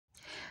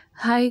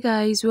Hi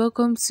guys,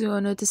 welcome to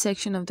another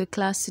section of the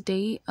class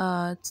today.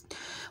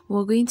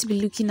 We're going to be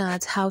looking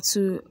at how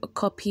to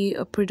copy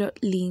a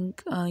product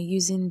link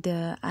using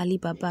the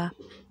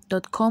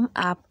Alibaba.com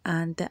app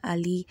and the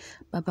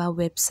Alibaba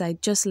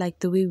website, just like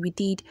the way we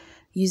did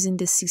using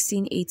the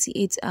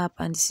 1688 app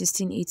and the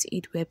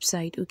 1688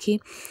 website. Okay,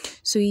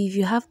 so if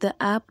you have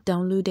the app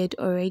downloaded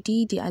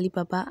already, the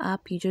Alibaba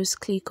app, you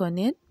just click on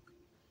it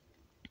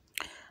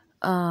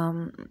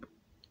and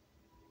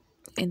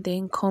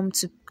then come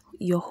to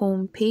your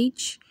home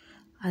page.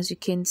 As you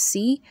can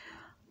see,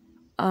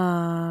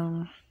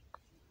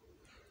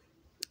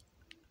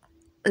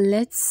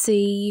 let's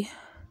say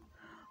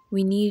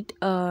we need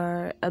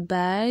a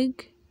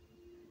bag.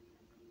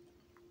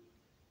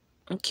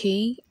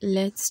 Okay,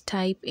 let's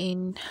type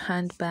in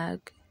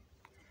handbag,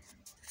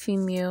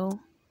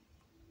 female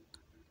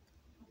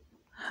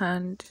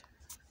handbags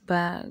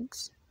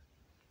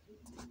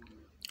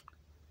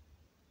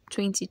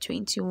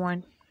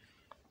 2021.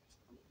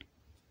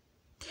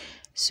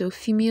 So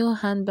female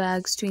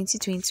handbags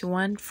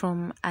 2021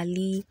 from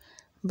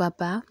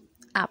Alibaba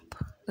app.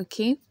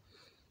 Okay,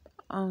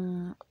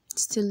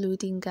 still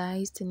loading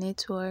guys, the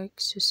network,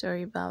 so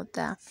sorry about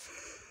that.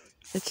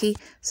 Okay,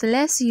 so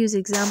let's use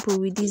example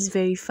with this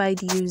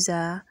verified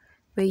user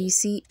where you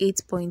see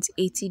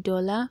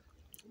 $8.80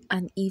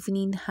 an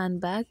evening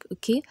handbag.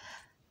 Okay,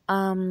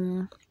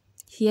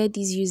 here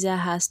this user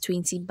has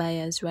 20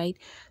 buyers, right?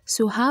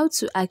 So how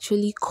to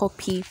actually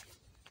copy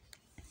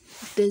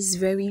this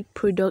very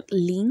product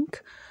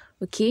link?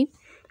 Okay,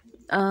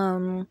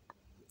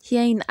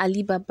 here in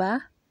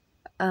Alibaba,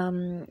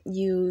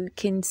 you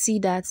can see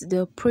that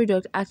the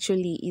product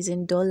actually is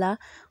in dollar,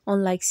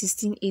 unlike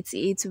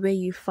 1688 where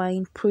you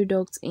find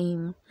products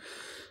in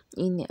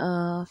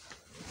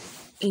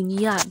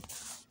yuan.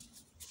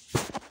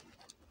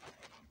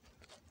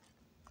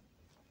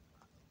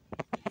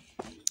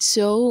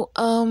 So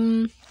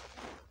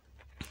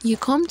you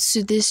come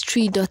to this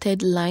three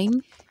dotted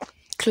line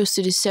close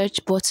to the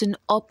search button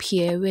up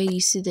here where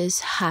you see this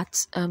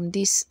hat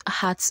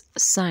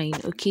sign.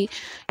 Okay,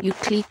 you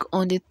click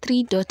on the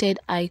three dotted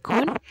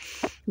icon.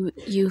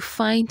 You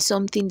find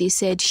something they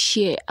said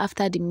share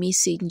after the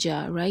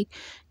messenger, right?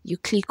 You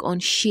click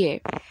on share.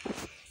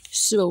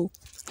 So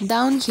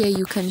down here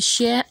you can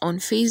share on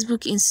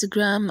Facebook,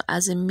 Instagram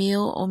as a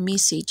mail or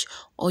message,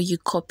 or you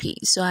copy.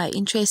 So our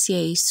interest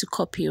here is to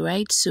copy,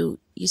 right? So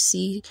you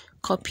see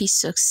copy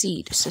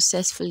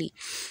successfully,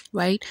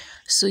 right?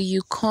 So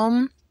you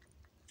come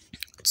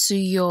to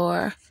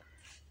your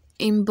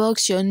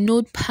inbox, your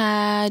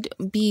notepad,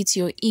 be it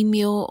your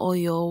email or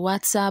your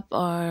WhatsApp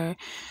or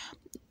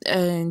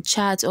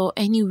chat or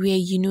anywhere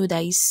you know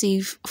that is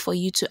safe for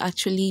you to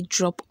actually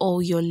drop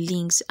all your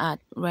links at,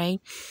 right?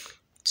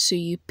 So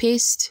you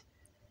paste.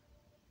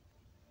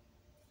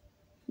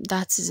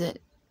 That is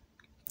it.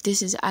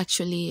 This is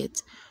actually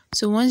it.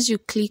 So once you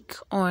click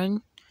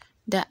on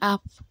the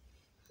app,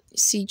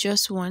 see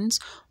just once,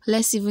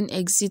 let's even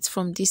exit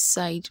from this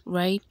side,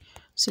 right?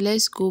 So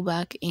let's go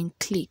back and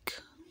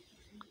click.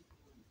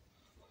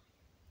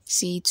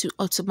 See, to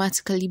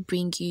automatically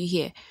bring you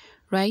here,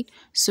 right?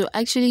 So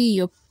actually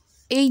your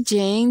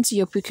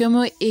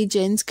procurement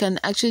agent can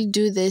actually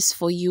do this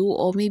for you,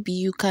 or maybe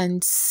you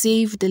can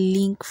save the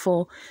link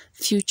for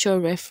future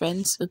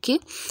reference. Okay,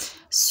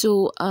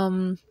 so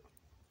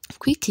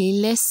quickly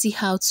let's see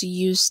how to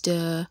use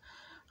the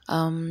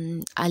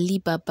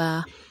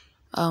Alibaba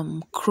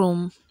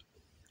Chrome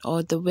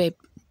or the web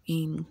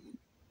in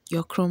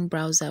your Chrome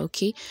browser.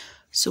 Okay,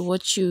 so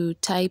what you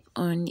type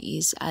on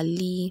is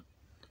alibaba.com.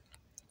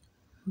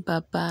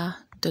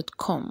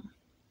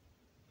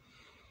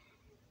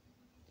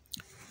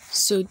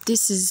 So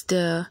this is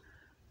the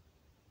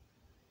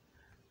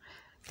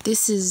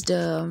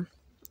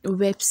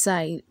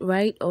website,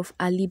 right, of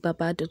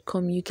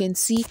alibaba.com. You can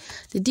see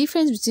the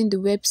difference between the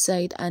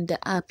website and the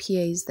app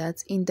here is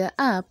that in the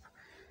app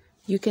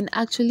you can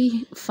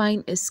actually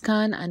find a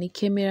scan and a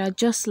camera,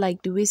 just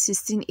like the way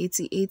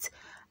 1688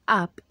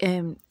 app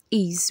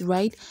is,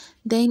 right?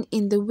 Then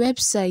in the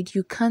website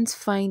you can't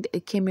find a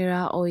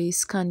camera or a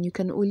scan. You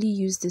can only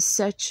use the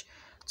search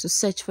to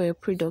search for your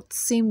product.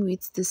 Same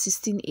with the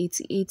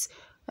 1688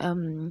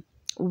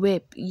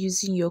 web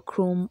using your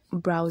Chrome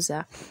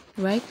browser,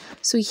 right?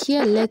 So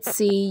here let's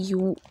say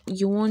you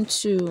want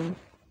to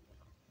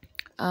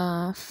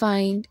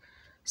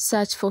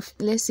search for,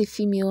 let's say,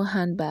 female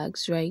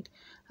handbags, right?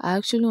 I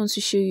actually want to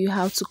show you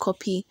how to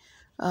copy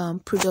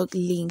product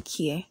link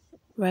here,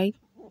 right?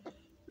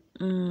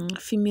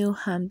 Female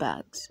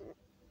handbags.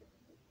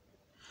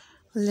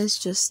 Let's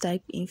just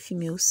type in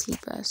female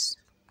slippers.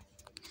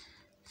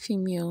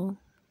 Female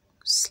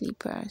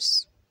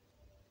slippers.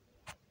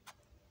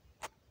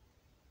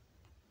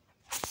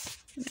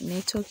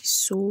 Network is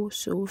so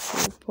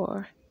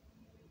poor.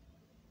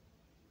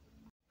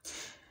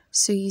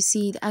 So you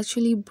see, it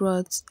actually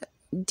brought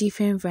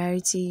different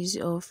varieties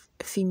of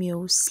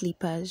female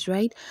slippers,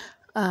 right?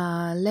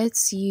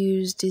 Let's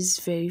use this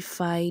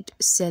verified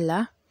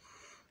seller.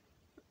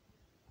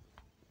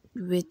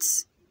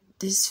 With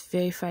this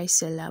verified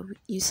seller,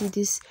 you see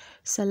this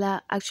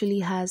seller actually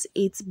has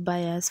 8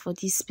 buyers for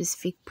this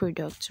specific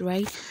product,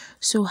 right?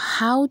 So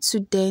how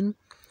to then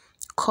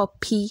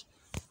copy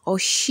or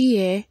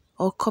share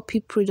or copy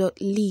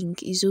product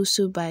link is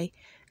also by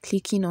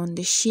clicking on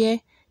the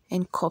share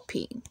and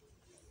copying.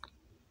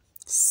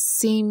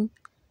 Same,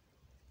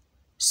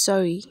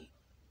 sorry,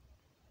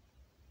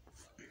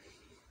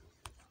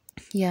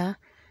 yeah,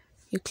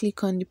 you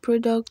click on the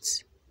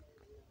product,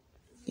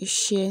 you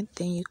share,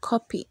 then you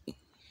copy,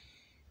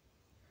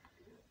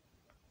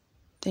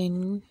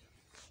 then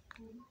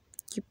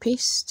you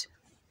paste.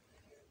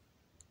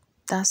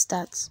 That's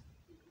that.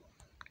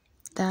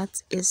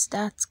 That is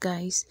that,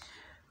 guys.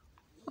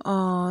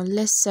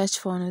 Let's search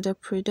for another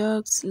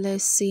product.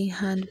 Let's say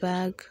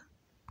handbag.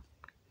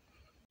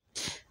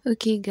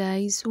 Okay,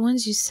 guys,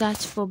 once you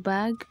search for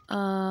bag,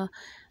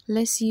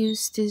 let's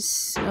use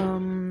this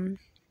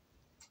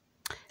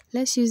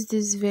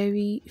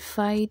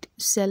verified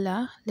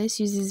seller. Let's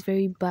use this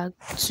very bag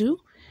too.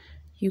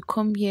 You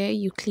come here,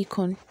 you click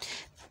on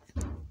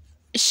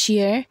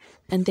share,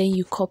 and then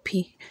you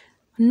copy.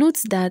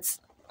 Note that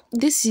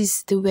this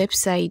is the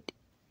website.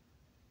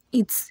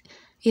 It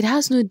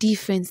has no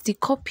difference. The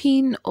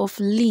copying of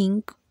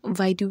link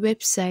via the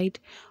website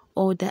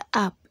or the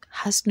app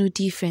has no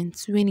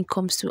difference when it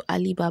comes to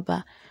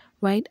Alibaba,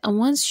 right? And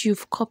once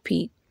you've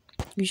copied,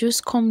 you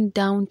just come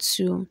down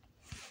to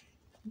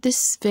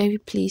this very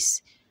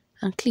place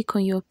and click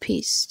on your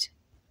paste,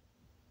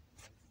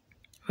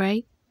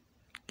 right?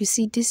 You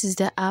see, this is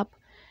the app.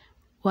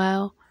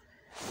 While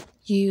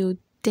you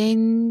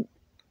then,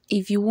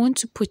 if you want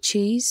to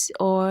purchase,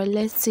 or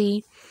let's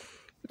say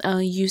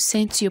you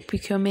send to your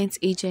procurement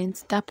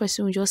agent, that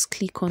person will just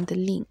click on the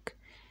link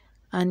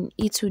and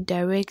it will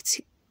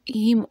direct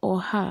him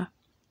or her.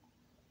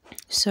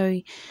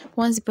 Sorry,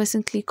 once the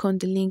person click on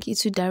the link,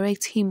 it will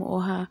direct him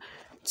or her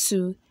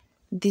to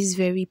this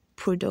very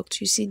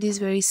product. You see this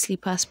very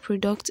slippers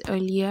product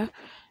earlier,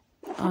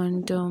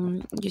 and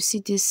you see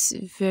this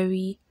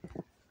very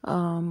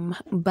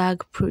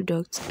bag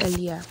product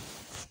earlier.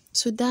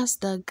 So that's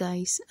that,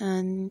 guys.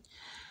 And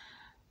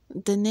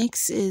the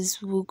next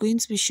is we're going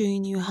to be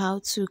showing you how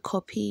to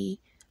copy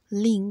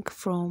link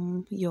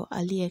from your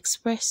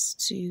AliExpress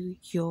to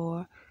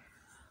your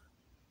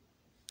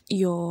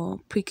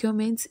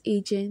procurement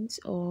agent,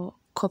 or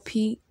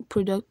copy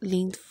product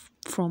link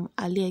from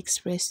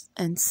AliExpress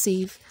and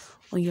save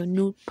on your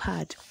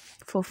notepad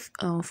for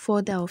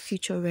further or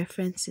future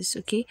references.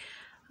 Okay,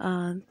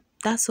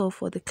 that's all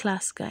for the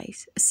class,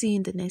 guys. See you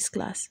in the next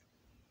class.